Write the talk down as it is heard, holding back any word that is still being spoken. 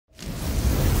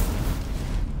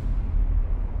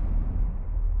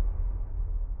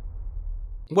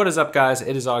What is up, guys?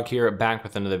 It is Og here, back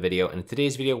with another video. And in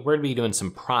today's video, we're going to be doing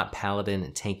some prop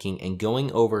Paladin tanking and going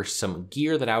over some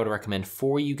gear that I would recommend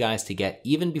for you guys to get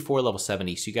even before level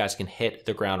 70 so you guys can hit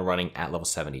the ground running at level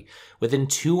 70. Within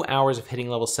 2 hours of hitting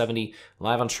level 70,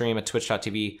 live on stream at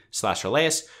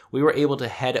twitch.tv/Arleus, we were able to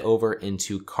head over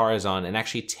into Karazhan and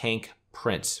actually tank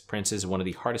Prince. Prince is one of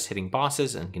the hardest hitting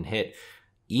bosses and can hit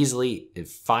easily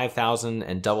 5,000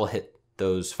 and double hit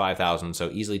those 5,000,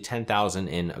 so easily 10,000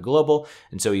 in a global,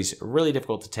 and so he's really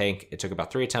difficult to tank. It took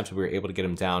about 3 attempts, but we were able to get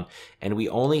him down, and we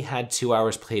only had 2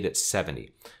 hours played at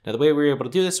 70. Now, the way we were able to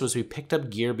do this was we picked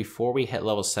up gear before we hit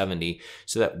level 70,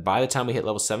 so that by the time we hit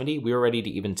level 70, we were ready to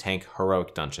even tank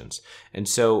heroic dungeons. And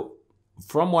so,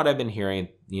 from what I've been hearing,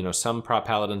 you know, some prop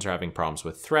paladins are having problems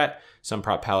with threat, some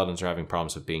prop paladins are having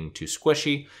problems with being too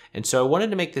squishy, and so I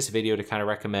wanted to make this video to kind of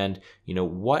recommend, you know,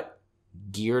 what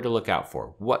gear to look out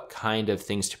for, what kind of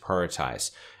things to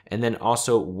prioritize, and then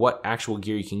also what actual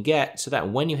gear you can get so that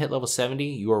when you hit level 70,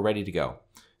 you are ready to go.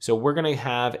 So we're going to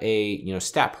have a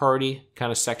stat priority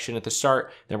kind of section at the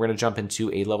start. Then we're going to jump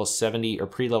into a level 70 or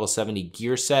pre-level 70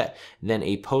 gear set, then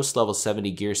a post-level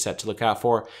 70 gear set to look out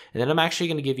for. And then I'm actually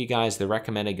going to give you guys the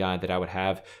recommended guide that I would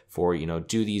have for,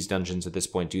 do these dungeons at this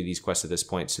point, do these quests at this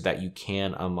point, so that you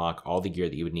can unlock all the gear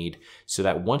that you would need, so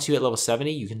that once you hit level 70,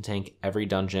 you can tank every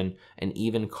dungeon and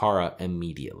even Kara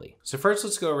immediately. So first,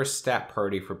 let's go over stat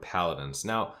priority for paladins.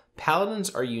 Now, paladins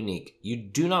are unique. You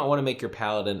do not want to make your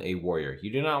paladin a warrior.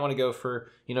 You do not want to go for,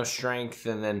 strength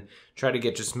and then try to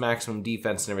get just maximum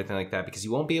defense and everything like that, because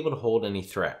you won't be able to hold any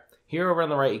threat. Here over on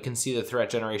the right, you can see the threat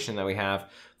generation that we have.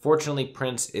 Fortunately,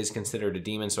 Prince is considered a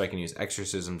demon, so I can use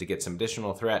Exorcism to get some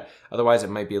additional threat. Otherwise, it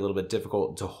might be a little bit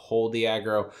difficult to hold the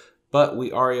aggro, but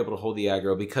we are able to hold the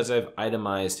aggro because I've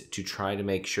itemized to try to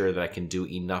make sure that I can do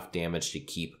enough damage to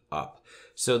keep up.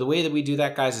 So the way that we do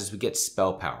that, guys, is we get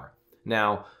spell power.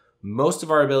 Now, most of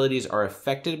our abilities are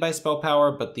affected by spell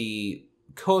power, but the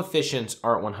coefficients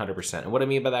aren't 100%. And what I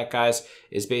mean by that, guys,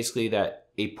 is basically that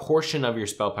a portion of your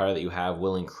spell power that you have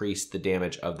will increase the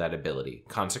damage of that ability.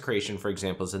 Consecration, for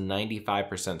example, is a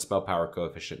 95% spell power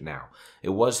coefficient now. It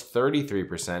was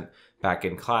 33% back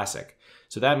in Classic.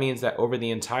 So that means that over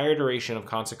the entire duration of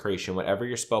Consecration, whatever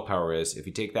your spell power is, if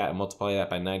you take that and multiply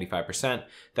that by 95%,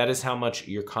 that is how much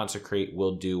your Consecrate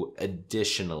will do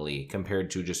additionally compared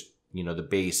to just the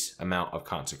base amount of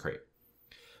Consecrate.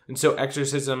 And so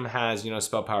Exorcism has,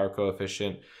 spell power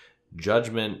coefficient.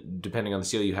 Judgment, depending on the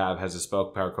seal you have, has a spell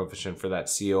power coefficient for that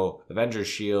seal. Avenger's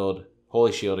Shield,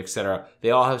 Holy Shield, etc.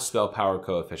 They all have spell power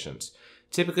coefficients.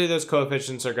 Typically, those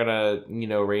coefficients are going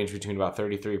to, range between about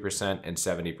 33% and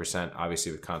 70%,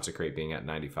 obviously with Consecrate being at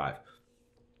 95.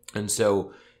 And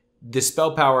so the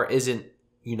spell power isn't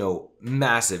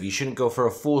massive. You shouldn't go for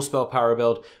a full spell power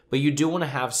build, but you do want to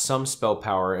have some spell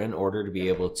power in order to be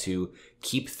able to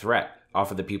keep threat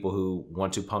off of the people who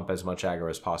want to pump as much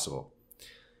aggro as possible.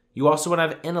 You also want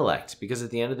to have intellect, because at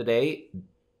the end of the day,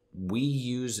 we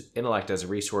use intellect as a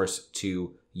resource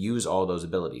to use all those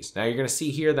abilities. Now you're going to see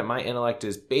here that my intellect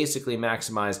is basically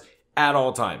maximized at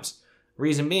all times.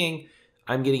 Reason being,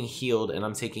 I'm getting healed and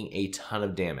I'm taking a ton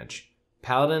of damage.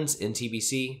 Paladins in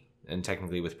TBC, and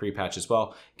technically with pre-patch as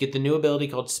well, get the new ability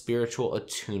called Spiritual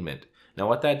Attunement. Now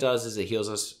what that does is it heals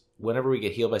us whenever we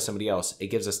get healed by somebody else. It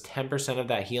gives us 10% of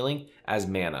that healing as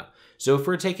mana. So if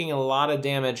we're taking a lot of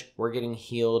damage, we're getting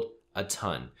healed a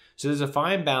ton. So there's a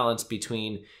fine balance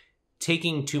between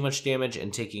taking too much damage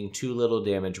and taking too little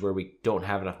damage where we don't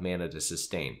have enough mana to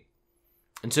sustain.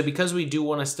 And so because we do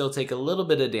want to still take a little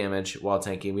bit of damage while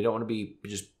tanking, we don't want to be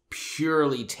just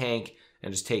purely tank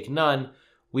and just take none.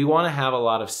 We want to have a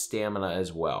lot of stamina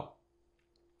as well.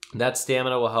 That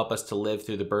stamina will help us to live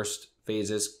through the burst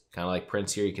phases, kind of like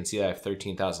Prince here. You can see that I have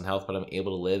 13,000 health, but I'm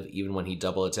able to live even when he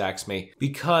double attacks me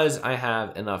because I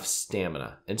have enough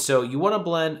stamina. And so you want a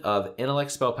blend of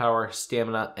intellect, spell power,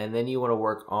 stamina, and then you want to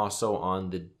work also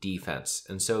on the defense.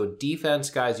 And so defense,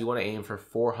 guys, you want to aim for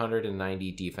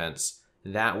 490 defense.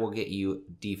 That will get you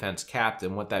defense capped,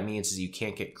 and what that means is you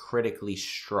can't get critically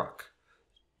struck.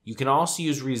 You can also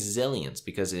use resilience,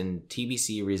 because in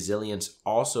TBC, resilience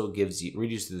also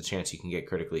reduces the chance you can get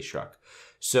critically struck.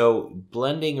 So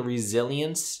blending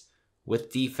resilience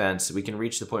with defense, we can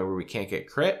reach the point where we can't get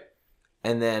crit,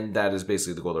 and then that is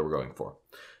basically the goal that we're going for.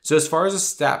 So as far as a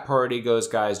stat priority goes,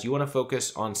 guys, you want to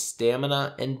focus on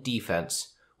stamina and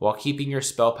defense while keeping your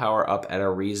spell power up at a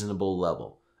reasonable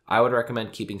level. I would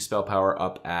recommend keeping spell power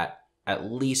up at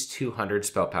least 200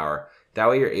 spell power. That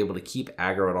way you're able to keep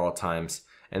aggro at all times.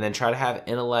 And then try to have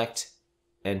intellect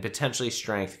and potentially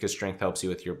strength, because strength helps you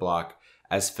with your block,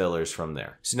 as fillers from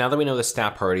there. So now that we know the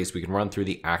stat priorities, we can run through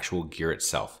the actual gear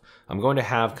itself. I'm going to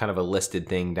have kind of a listed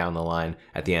thing down the line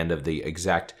at the end of the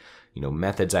exact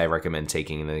methods I recommend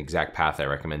taking and the exact path I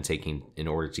recommend taking in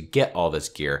order to get all this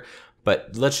gear.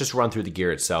 But let's just run through the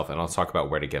gear itself and I'll talk about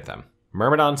where to get them.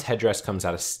 Myrmidon's headdress comes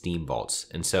out of Steam Vaults.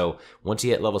 And so once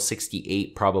you hit level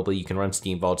 68, probably you can run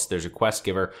Steam Vaults. There's a quest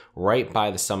giver right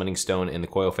by the summoning stone in the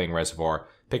Coilfang Reservoir.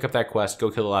 Pick up that quest, go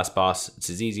kill the last boss. It's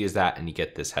as easy as that and you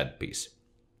get this headpiece.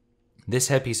 This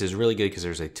headpiece is really good because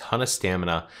there's a ton of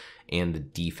stamina and the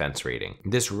defense rating.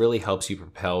 This really helps you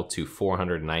propel to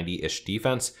 490-ish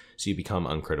defense, so you become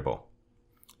uncrittable.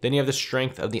 Then you have the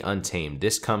Strength of the Untamed.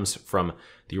 This comes from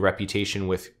the reputation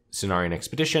with Cenarian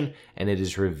Expedition, and it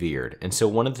is revered. And so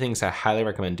one of the things I highly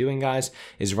recommend doing, guys,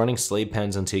 is running Slave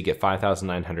Pens until you get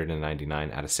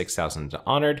 5,999 out of 6,000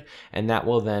 honored, and that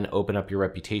will then open up your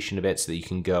reputation a bit so that you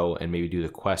can go and maybe do the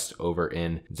quest over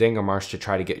in Zangarmarsh to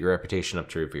try to get your reputation up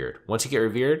to revered. Once you get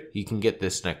revered, you can get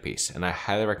this neck piece, and I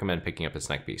highly recommend picking up this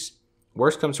neck piece.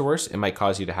 Worst comes to worst, it might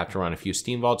cause you to have to run a few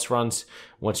Steam Vaults runs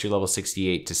once you're level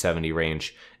 68 to 70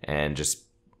 range and just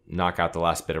knock out the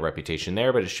last bit of reputation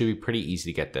there, but it should be pretty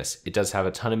easy to get this. It does have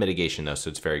a ton of mitigation though, so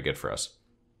it's very good for us.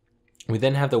 We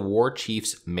then have the War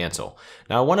Chief's Mantle.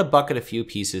 Now I want to bucket a few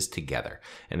pieces together,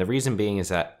 and the reason being is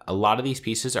that a lot of these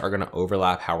pieces are going to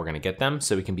overlap how we're going to get them,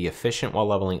 so we can be efficient while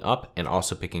leveling up and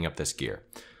also picking up this gear.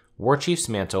 War Chief's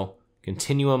Mantle,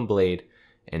 Continuum Blade,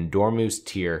 and Dormu's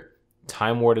Tear,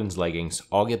 Time Warden's Leggings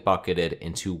all get bucketed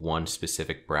into one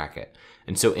specific bracket.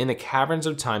 And so in the Caverns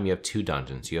of Time, you have two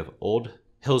dungeons. You have Old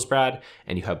Hillsbrad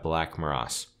and you have Black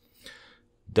Morass.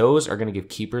 Those are going to give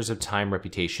Keepers of Time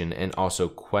reputation and also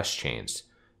quest chains.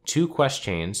 Two quest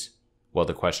chains, well,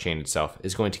 the quest chain itself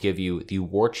is going to give you the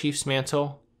War Chief's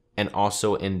Mantle and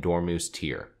also Dormu's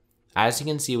Tear. As you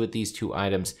can see with these two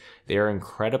items, they are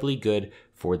incredibly good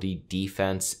for the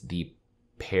defense, the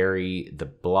parry, the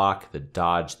block, the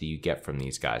dodge that you get from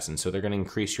these guys. And so they're going to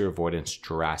increase your avoidance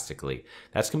drastically.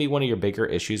 That's going to be one of your bigger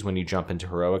issues when you jump into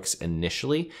heroics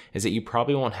initially, is that you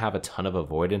probably won't have a ton of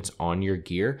avoidance on your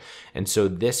gear. And so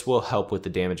this will help with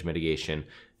the damage mitigation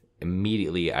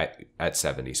immediately at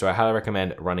 70. So I highly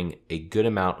recommend running a good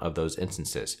amount of those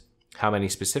instances. How many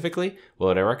specifically? Well,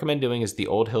 what I recommend doing is the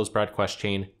Old Hillsbrad quest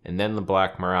chain, and then the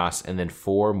Black Morass, and then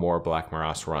 4 more Black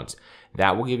Morass runs.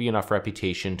 That will give you enough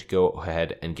reputation to go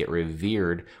ahead and get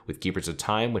revered with Keepers of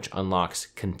Time, which unlocks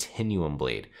Continuum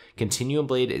Blade. Continuum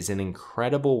Blade is an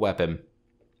incredible weapon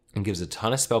and gives a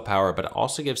ton of spell power, but it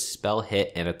also gives spell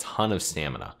hit and a ton of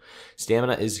stamina.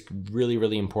 Stamina is really,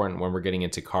 really important when we're getting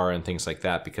into Kara and things like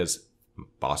that, because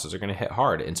bosses are going to hit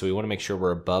hard, and so we want to make sure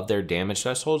we're above their damage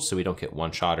threshold so we don't get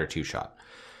 1-shot or 2-shot.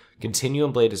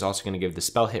 Continuum Blade is also going to give the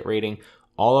spell hit rating.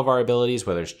 All of our abilities,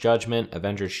 whether it's Judgment,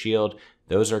 Avenger's Shield,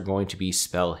 those are going to be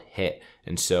spell hit.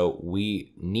 And so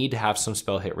we need to have some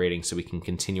spell hit rating so we can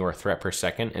continue our threat per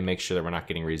second and make sure that we're not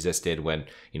getting resisted when,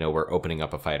 we're opening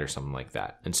up a fight or something like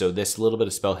that. And so this little bit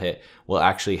of spell hit will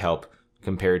actually help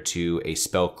compared to a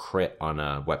spell crit on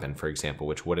a weapon, for example,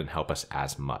 which wouldn't help us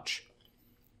as much.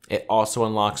 It also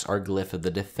unlocks our Glyph of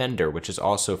the Defender, which is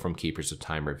also from Keepers of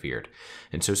Time revered.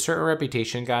 And so certain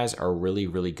reputation guys are really,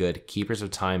 really good. Keepers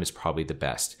of Time is probably the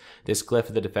best. This Glyph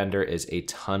of the Defender is a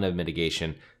ton of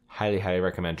mitigation. Highly, highly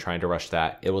recommend trying to rush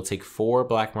that. It will take 4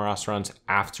 Black Morass runs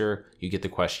after you get the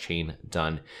quest chain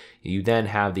done. You then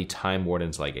have the Time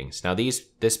Warden's Leggings. Now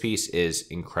this piece is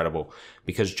incredible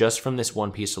because just from this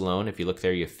one piece alone, if you look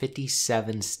there, you have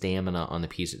 57 stamina on the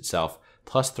piece itself,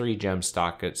 plus 3 gem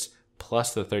sockets,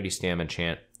 plus the 30 stamina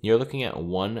chant. You're looking at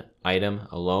one item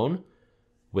alone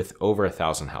with over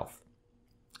 1,000 health.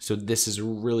 So this is a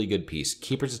really good piece.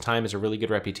 Keepers of Time is a really good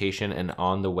reputation, and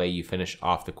on the way you finish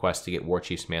off the quest to get War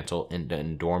Chief's Mantle and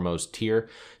Dormu's Tear.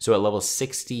 So at level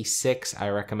 66, I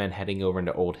recommend heading over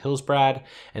into Old Hillsbrad,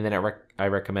 and then I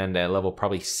recommend at level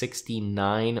probably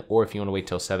 69, or if you want to wait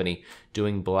till 70,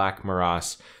 doing Black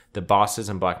Morass. The bosses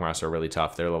in Black Morass are really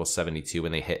tough. They're level 72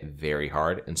 and they hit very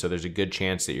hard. And so there's a good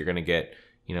chance that you're going to get,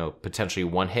 potentially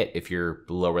 1 hit if you're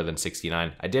lower than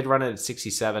 69. I did run it at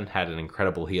 67, had an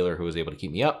incredible healer who was able to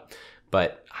keep me up,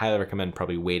 but highly recommend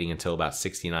probably waiting until about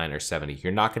 69 or 70.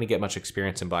 You're not going to get much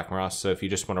experience in Black Morass, so if you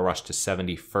just want to rush to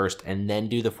 70 first and then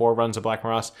do the 4 runs of Black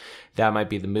Morass, that might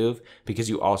be the move, because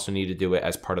you also need to do it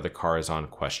as part of the Karazhan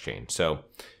quest chain. So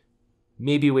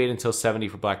maybe wait until 70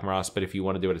 for Black Morass, but if you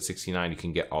want to do it at 69, you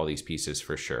can get all these pieces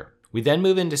for sure. We then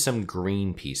move into some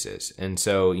green pieces, and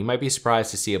so you might be surprised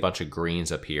to see a bunch of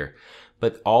greens up here,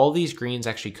 but all these greens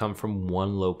actually come from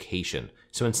one location.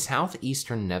 So in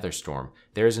southeastern Netherstorm,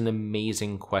 there's an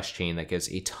amazing quest chain that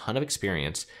gives a ton of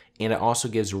experience, and it also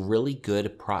gives really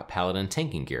good prop paladin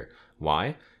tanking gear.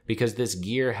 Why? because this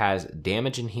gear has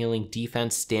damage and healing,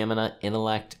 defense, stamina,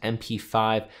 intellect,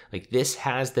 MP5. Like, this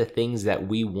has the things that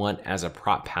we want as a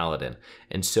prop paladin.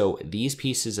 And so these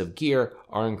pieces of gear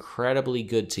are incredibly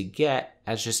good to get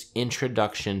as just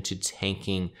introduction to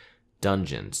tanking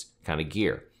dungeons kind of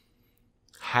gear.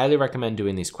 Highly recommend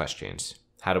doing these quest chains.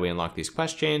 How do we unlock these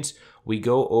quest chains? We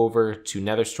go over to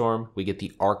Netherstorm, we get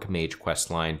the Archmage quest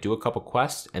line, do a couple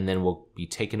quests, and then we'll be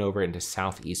taken over into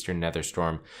southeastern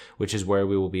Netherstorm, which is where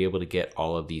we will be able to get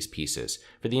all of these pieces.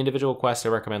 For the individual quests, I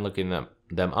recommend looking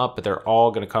them up, but they're all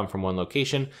going to come from one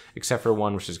location, except for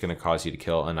one which is going to cause you to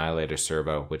kill Annihilator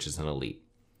Servo, which is an elite.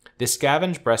 This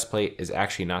Scavenge breastplate is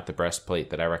actually not the breastplate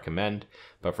that I recommend,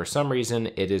 but for some reason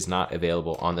it is not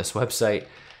available on this website.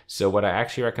 So what I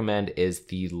actually recommend is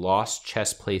the Lost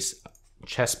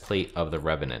Chestplate of the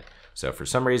Revenant. So for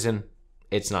some reason,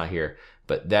 it's not here,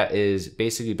 but that is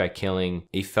basically by killing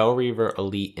a Fel Reaver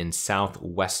elite in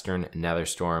southwestern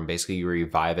Netherstorm. Basically, you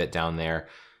revive it down there,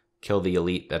 kill the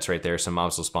elite that's right there. Some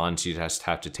mobs will spawn, so you just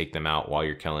have to take them out while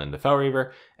you're killing the Fel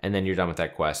Reaver, and then you're done with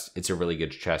that quest. It's a really good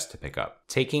chest to pick up.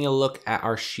 Taking a look at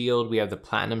our shield, we have the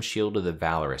Platinum Shield of the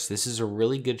Valorous. This is a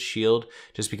really good shield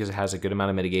just because it has a good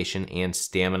amount of mitigation and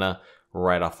stamina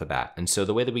right off the bat. And so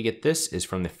the way that we get this is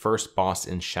from the first boss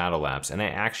in Shadow Labs. And I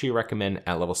actually recommend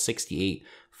at level 68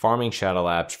 farming Shadow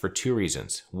Labs for two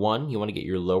reasons. One, you want to get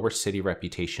your lower city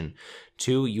reputation.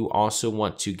 Two, you also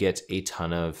want to get a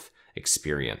ton of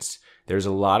experience. There's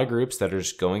a lot of groups that are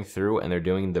just going through and they're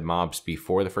doing the mobs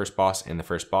before the first boss and the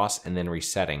first boss and then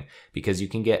resetting, because you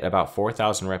can get about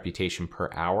 4,000 reputation per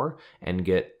hour and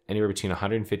get anywhere between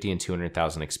 150 and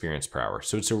 200,000 experience per hour.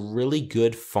 So it's a really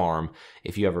good farm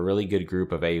if you have a really good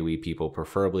group of AoE people,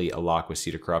 preferably a lock with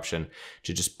Seed of Corruption,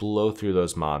 to just blow through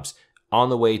those mobs. On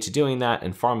the way to doing that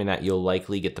and farming that, you'll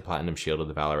likely get the Platinum Shield of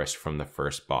the Valorous from the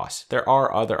first boss. There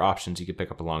are other options you can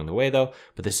pick up along the way though,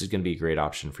 but this is going to be a great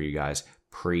option for you guys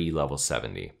pre-level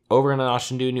 70. Over in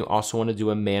Ashendun, you also want to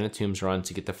do a Mana Tombs run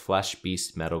to get the Flesh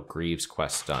Beast Metal Greaves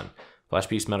quest done. Flesh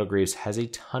Beast Metal Greaves has a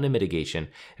ton of mitigation,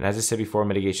 and as I said before,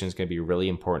 mitigation is going to be really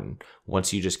important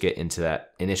once you just get into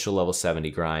that initial level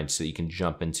 70 grind so you can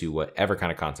jump into whatever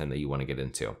kind of content that you want to get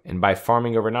into. And by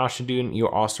farming over in Ashendun, you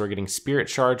also are getting Spirit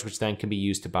Shards, which then can be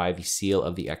used to buy the Seal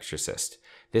of the Exorcist.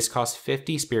 This costs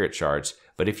 50 Spirit Shards,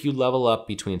 but if you level up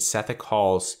between Sethek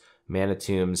Halls, Mana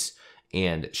Tombs,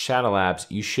 and Shadow Labs,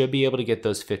 you should be able to get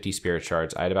those 50 Spirit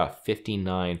Shards. I had about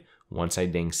 59 once I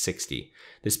dinged 60.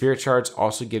 The Spirit Shards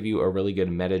also give you a really good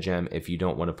meta gem if you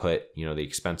don't want to put, the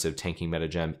expensive tanking meta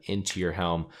gem into your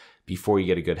helm before you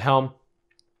get a good helm.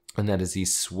 And that is the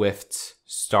Swift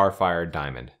Starfire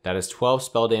Diamond. That is 12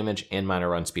 spell damage and minor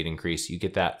run speed increase. You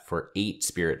get that for 8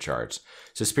 Spirit Shards.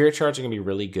 So Spirit Shards are going to be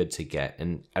really good to get.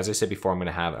 And as I said before, I'm going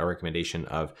to have a recommendation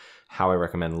of how I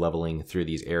recommend leveling through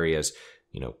these areas,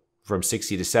 from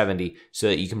 60 to 70, so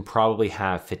that you can probably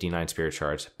have 59 Spirit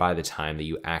Shards by the time that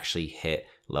you actually hit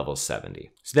level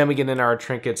 70. So then we get into our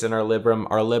trinkets and our Libram.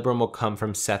 Our Libram will come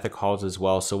from Sethek Halls as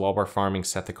well. So while we're farming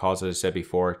Sethek Halls, as I said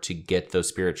before, to get those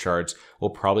Spirit Shards, we'll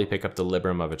probably pick up the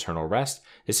Libram of Eternal Rest.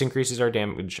 This increases our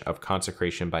damage of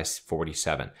Consecration by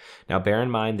 47. Now bear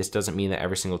in mind, this doesn't mean that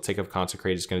every single tick of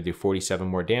Consecrate is going to do 47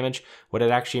 more damage. What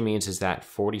it actually means is that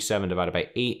 47 divided by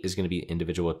 8 is going to be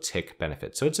individual tick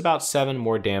benefit. So it's about 7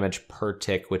 more damage per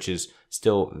tick, which is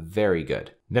still very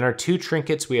good. Then our two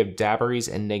trinkets, we have Dabbery's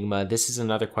Enigma. This is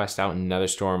another quest out in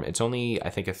Netherstorm. It's only, I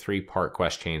think, a 3-part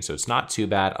quest chain, so it's not too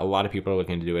bad. A lot of people are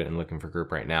looking to do it and looking for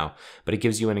group right now, but it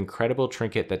gives you an incredible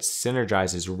trinket that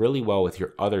synergizes really well with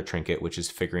your other trinket, which is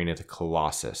Figurine of the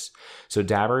Colossus. So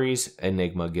Dabbery's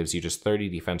Enigma gives you just 30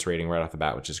 defense rating right off the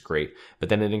bat, which is great, but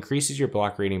then it increases your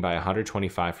block rating by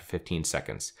 125 for 15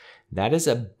 seconds. That is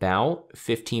about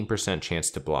 15%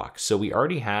 chance to block. So we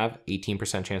already have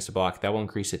 18% chance to block. That will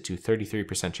increase it to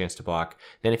 33% chance to block.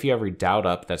 Then if you have Redoubt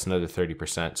up, that's another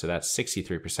 30%. So that's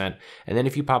 63%. And then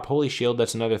if you pop Holy Shield,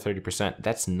 that's another 30%.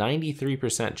 That's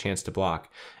 93% chance to block.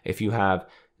 If you have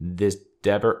this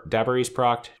Dabbery's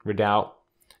proc, Redoubt,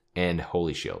 and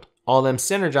Holy Shield. All of them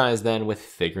synergize then with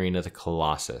Figurine of the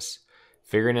Colossus.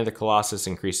 Figurine of the Colossus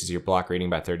increases your block rating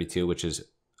by 32, which is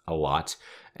a lot.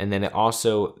 And then it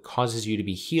also causes you to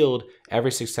be healed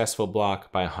every successful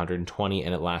block by 120,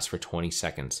 and it lasts for 20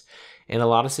 seconds. In a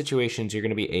lot of situations, you're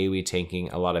going to be AoE tanking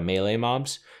a lot of melee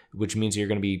mobs, which means you're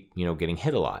going to be, getting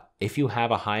hit a lot. If you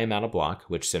have a high amount of block,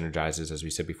 which synergizes, as we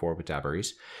said before, with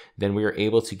Dabbery's, then we are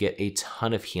able to get a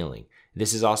ton of healing.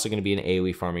 This is also going to be an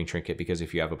AoE farming trinket because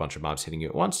if you have a bunch of mobs hitting you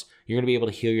at once, you're going to be able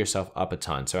to heal yourself up a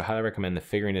ton. So I highly recommend the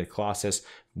Figurine of the Colossus,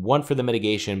 1 for the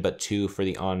mitigation, but 2 for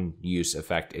the on-use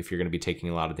effect if you're going to be taking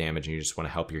a lot of damage and you just want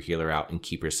to help your healer out and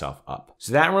keep yourself up.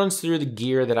 So that runs through the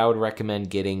gear that I would recommend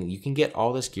getting. You can get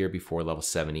all this gear before level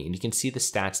 70, and you can see the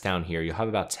stats down here. You'll have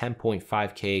about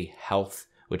 10.5k health,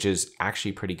 which is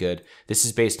actually pretty good. This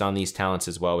is based on these talents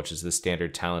as well, which is the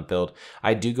standard talent build.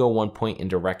 I do go 1 point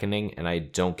into Reckoning, and I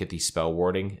don't get the spell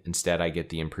warding. Instead, I get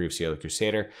the improved Seal of the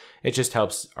Crusader. It just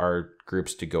helps our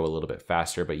groups to go a little bit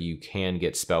faster, but you can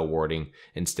get spell warding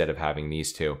instead of having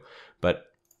these two. But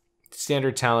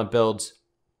standard talent builds,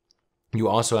 you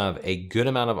also have a good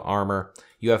amount of armor.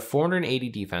 You have 480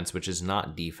 defense, which is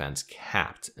not defense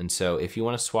capped. And so if you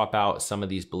want to swap out some of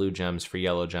these blue gems for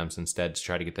yellow gems instead to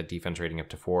try to get that defense rating up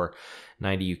to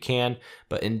 490, you can.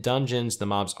 But in dungeons, the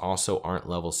mobs also aren't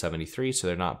level 73, so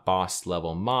they're not boss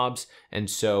level mobs. And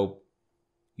so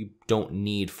you don't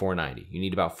need 490. You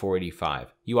need about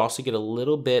 485. You also get a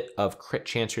little bit of crit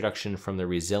chance reduction from the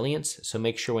resilience. So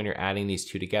make sure when you're adding these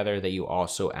two together that you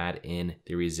also add in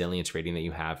the resilience rating that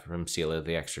you have from Seal of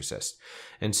the Exorcist.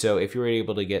 And so if you were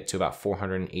able to get to about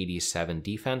 487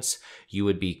 defense, you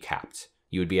would be capped.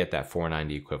 You would be at that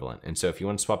 490 equivalent. And so if you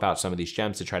want to swap out some of these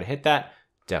gems to try to hit that,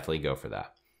 definitely go for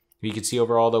that. You can see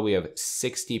overall though, we have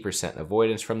 60%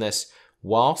 avoidance from this,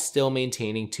 while still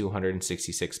maintaining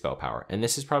 266 spell power. And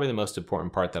this is probably the most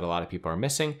important part that a lot of people are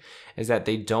missing, is that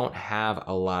they don't have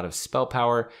a lot of spell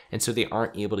power, and so they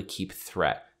aren't able to keep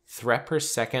threat. Threat per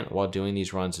second while doing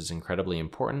these runs is incredibly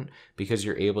important because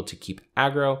you're able to keep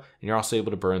aggro and you're also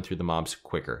able to burn through the mobs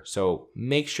quicker. So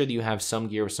make sure that you have some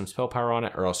gear with some spell power on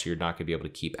it, or else you're not going to be able to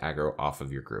keep aggro off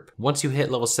of your group. Once you hit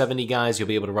level 70, guys, you'll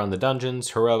be able to run the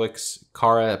dungeons, heroics,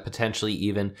 Kara, potentially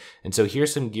even. And so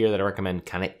here's some gear that I recommend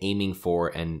kind of aiming for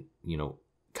and,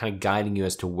 kind of guiding you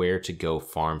as to where to go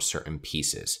farm certain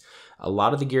pieces. A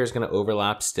lot of the gear is going to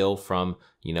overlap still from,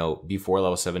 before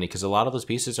level 70, because a lot of those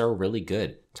pieces are really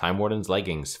good. Time Warden's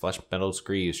leggings, Flesh Metal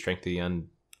Greaves, Strength of the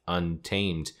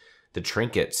Untamed, the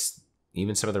trinkets,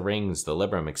 even some of the rings, the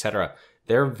Librum, etc.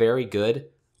 They're very good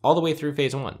all the way through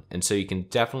phase 1. And so you can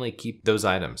definitely keep those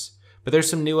items. But there's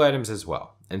some new items as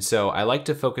well. And so I like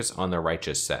to focus on the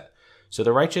Righteous set. So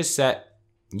the Righteous set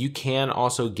you can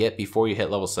also get before you hit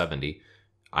level 70.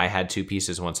 I had 2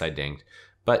 pieces once I dinged,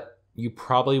 but you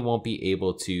probably won't be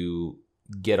able to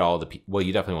get all the, well,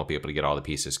 you definitely won't be able to get all the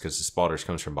pieces because the Spalders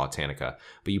comes from Botanica,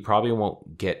 but you probably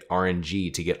won't get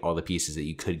RNG to get all the pieces that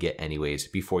you could get anyways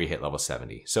before you hit level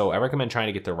 70. So I recommend trying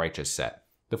to get the Righteous set.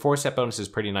 The 4 set bonus is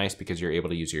pretty nice because you're able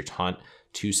to use your taunt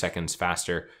 2 seconds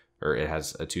faster, or it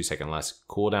has a 2 second less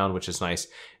cooldown, which is nice.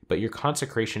 But your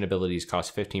consecration abilities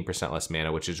cost 15% less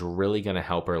mana, which is really going to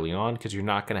help early on because you're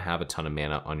not going to have a ton of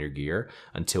mana on your gear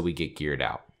until we get geared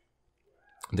out.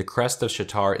 The Crest of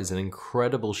Shatar is an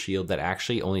incredible shield that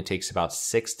actually only takes about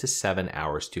 6 to 7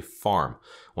 hours to farm.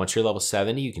 Once you're level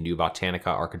 70, you can do Botanica,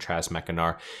 Arcatraz,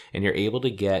 Mechanar, and you're able to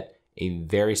get a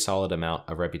very solid amount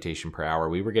of reputation per hour.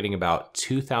 We were getting about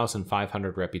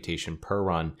 2,500 reputation per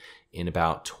run in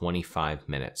about 25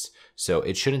 minutes. So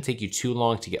it shouldn't take you too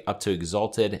long to get up to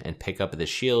Exalted and pick up the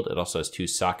shield. It also has 2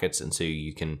 sockets, and so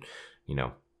you can,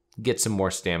 get some more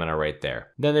stamina right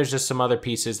there. Then there's just some other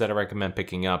pieces that I recommend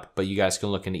picking up, but you guys can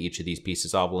look into each of these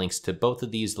pieces. I'll have links to both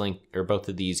of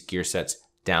these gear sets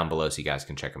down below so you guys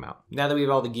can check them out. Now that we have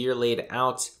all the gear laid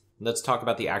out, let's talk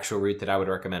about the actual route that I would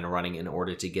recommend running in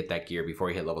order to get that gear before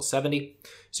you hit level 70.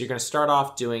 So you're going to start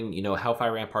off doing,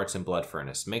 Hellfire Ramparts and Blood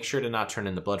Furnace. Make sure to not turn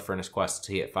in the Blood Furnace quest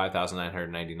until you hit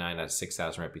 5,999 out of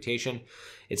 6,000 reputation.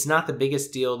 It's not the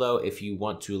biggest deal, though, if you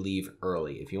want to leave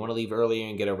early. If you want to leave earlier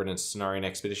and get over to Cenarian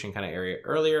Expedition kind of area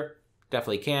earlier,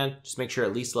 definitely can. Just make sure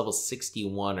at least level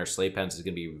 61 or Slay Pens is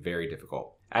going to be very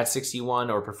difficult. At 61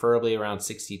 or preferably around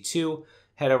 62,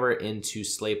 head over into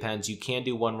Slay Pens. You can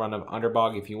do 1 run of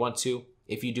Underbog if you want to.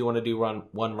 If you do want to do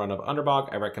one run of Underbog,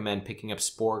 I recommend picking up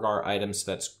Sporegar items.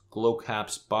 So that's Glow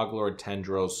Caps, Boglord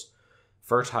Tendrils,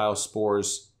 Fertile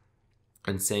Spores,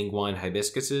 and Sanguine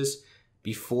Hibiscuses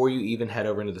before you even head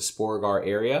over into the Sporegar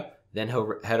area. Then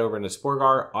head over into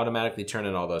Sporegar, automatically turn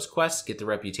in all those quests, get the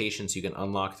reputation so you can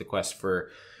unlock the quest for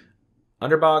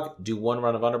Underbog, do 1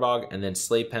 run of Underbog, and then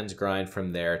Slay Pens grind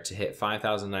from there to hit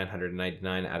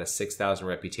 5,999 out of 6,000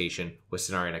 reputation with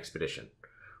Cenarian Expedition.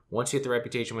 Once you hit the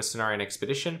reputation with Cenarian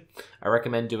Expedition, I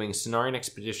recommend doing Cenarian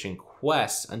Expedition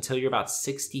quests until you're about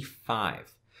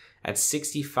 65. At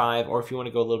 65, or if you want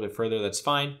to go a little bit further, that's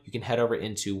fine. You can head over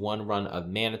into 1 run of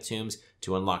Mana Tombs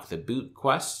to unlock the Boot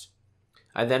quest.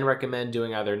 I then recommend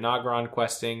doing either Nagron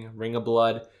questing, Ring of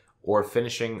Blood, or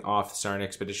finishing off the Cenarian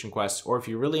Expedition quests. Or if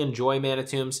you really enjoy Mana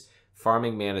Tombs,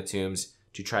 farming mana tombs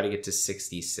to try to get to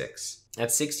 66.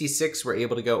 At 66, we're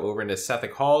able to go over into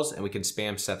Sethic Halls, and we can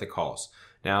spam Sethic Halls.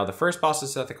 Now, the first boss of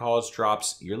Sethic Halls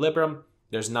drops your Libram.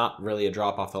 There's not really a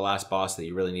drop off the last boss that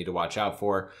you really need to watch out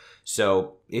for.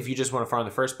 So if you just want to farm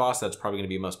the first boss, that's probably going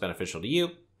to be most beneficial to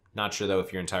you. Not sure, though,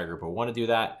 if your entire group will want to do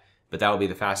that, but that will be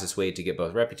the fastest way to get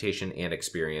both reputation and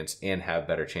experience and have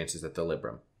better chances at the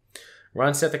Libram.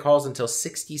 Run Sethic Halls until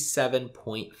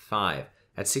 67.5.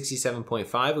 At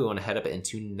 67.5, we want to head up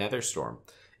into Netherstorm.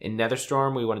 In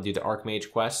Netherstorm, we want to do the Archmage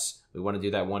quests. We want to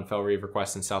do that one Fell Reaver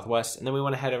quest in Southwest, and then we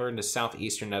want to head over into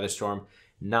Southeastern Netherstorm,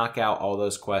 knock out all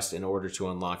those quests in order to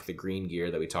unlock the green gear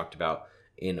that we talked about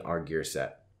in our gear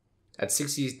set. At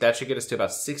 60, that should get us to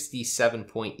about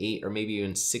 67.8 or maybe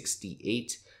even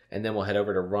 68, and then we'll head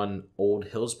over to run Old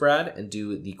Hillsbrad and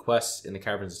do the quests in the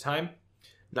Caverns of Time.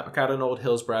 Knock out an Old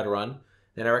Hillsbrad run.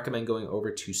 Then I recommend going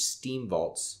over to Steam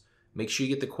Vaults. Make sure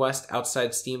you get the quest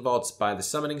outside Steam Vaults by the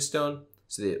Summoning Stone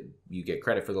so that you get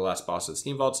credit for the last boss of the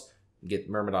Steam Vaults. Get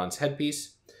Myrmidon's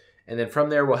headpiece. And then from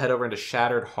there, we'll head over into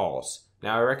Shattered Halls.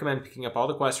 Now, I recommend picking up all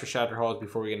the quests for Shattered Halls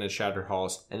before we get into Shattered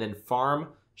Halls, and then farm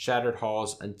Shattered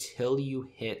Halls until you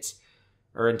hit,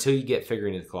 or until you get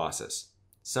Figurine of the Colossus.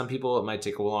 Some people, it might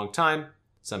take a long time.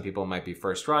 Some people, it might be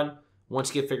first run.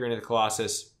 Once you get Figurine of the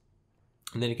Colossus,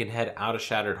 and then you can head out of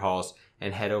Shattered Halls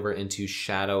and head over into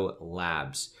Shadow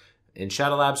Labs. In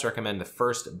Shadow Labs, recommend the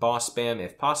first boss spam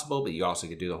if possible, but you also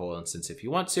could do the whole instance if you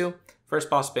want to. First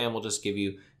boss spam will just give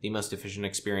you the most efficient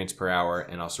experience per hour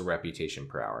and also reputation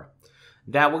per hour.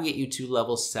 That will get you to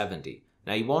level 70.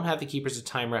 Now, you won't have the Keepers of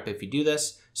Time rep if you do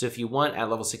this, so if you want at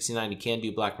level 69, you can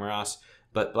do Black Morass,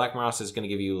 but Black Morass is going to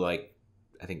give you, like,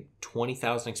 I think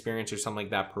 20,000 experience or something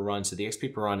like that per run, so the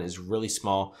XP per run is really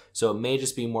small, so it may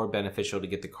just be more beneficial to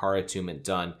get the Kara attunement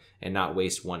done and not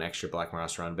waste one extra Black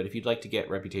Morass run. But if you'd like to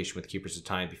get reputation with Keepers of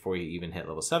Time before you even hit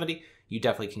level 70, you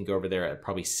definitely can go over there at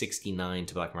probably 69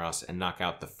 to Black Morass and knock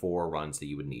out the 4 runs that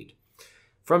you would need.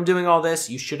 From doing all this,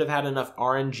 you should have had enough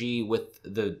RNG with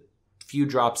the few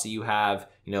drops that you have,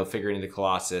 you know, Figurine of the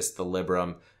Colossus, the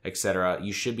Libram, etc.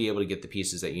 You should be able to get the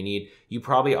pieces that you need. You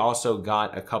probably also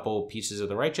got a couple pieces of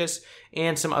the Righteous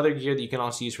and some other gear that you can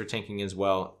also use for tanking as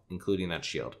well, including that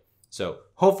shield. So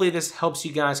hopefully this helps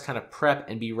you guys kind of prep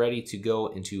and be ready to go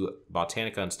into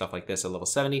Botanica and stuff like this at level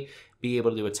 70, be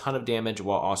able to do a ton of damage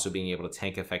while also being able to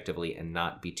tank effectively and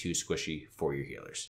not be too squishy for your healers.